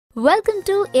Welcome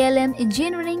to ALM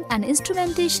Engineering and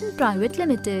Instrumentation Private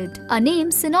Limited, a name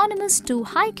synonymous to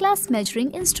high-class measuring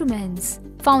instruments.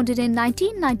 Founded in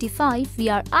 1995, we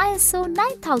are ISO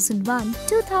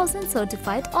 9001-2000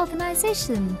 certified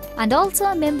organization and also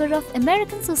a member of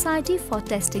American Society for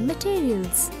Testing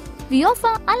Materials. We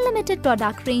offer unlimited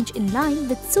product range in line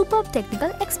with superb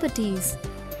technical expertise.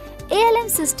 ALM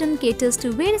system caters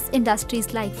to various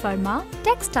industries like pharma,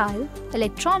 textile,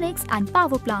 electronics and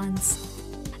power plants.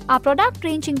 Our product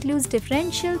range includes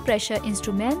differential pressure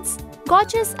instruments,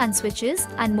 gauges and switches,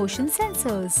 and motion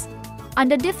sensors.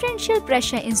 Under differential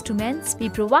pressure instruments, we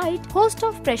provide host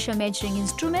of pressure measuring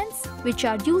instruments which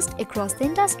are used across the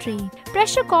industry.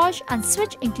 Pressure gauge and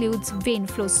switch includes vane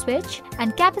flow switch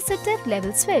and capacitive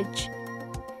level switch.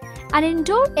 An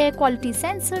indoor air quality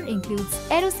sensor includes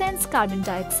aerosense carbon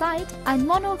dioxide and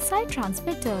monoxide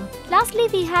transmitter. Lastly,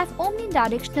 we have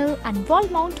omnidirectional and wall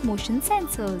mount motion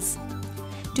sensors.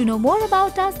 To know more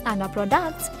about us and our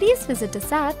products, please visit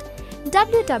us at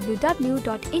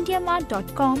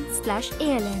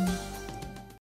www.indiamart.com/ALM.